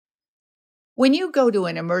When you go to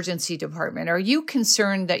an emergency department, are you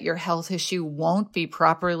concerned that your health issue won't be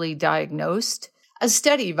properly diagnosed? A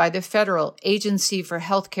study by the Federal Agency for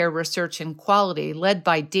Healthcare Research and Quality, led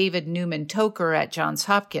by David Newman-Toker at Johns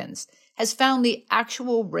Hopkins, has found the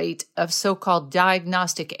actual rate of so-called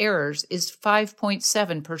diagnostic errors is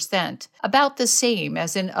 5.7%, about the same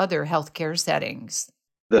as in other healthcare settings.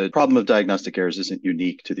 The problem of diagnostic errors isn't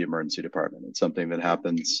unique to the emergency department. It's something that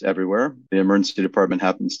happens everywhere. The emergency department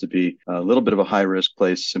happens to be a little bit of a high-risk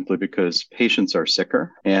place simply because patients are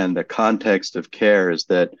sicker. And the context of care is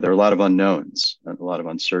that there are a lot of unknowns and a lot of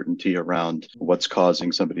uncertainty around what's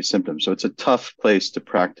causing somebody's symptoms. So it's a tough place to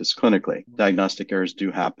practice clinically. Diagnostic errors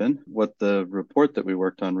do happen. What the report that we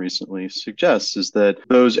worked on recently suggests is that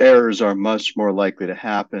those errors are much more likely to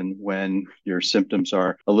happen when your symptoms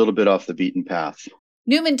are a little bit off the beaten path.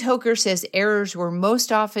 Newman-Toker says errors were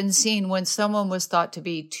most often seen when someone was thought to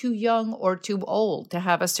be too young or too old to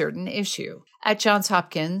have a certain issue. At Johns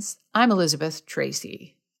Hopkins, I'm Elizabeth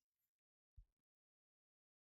Tracy.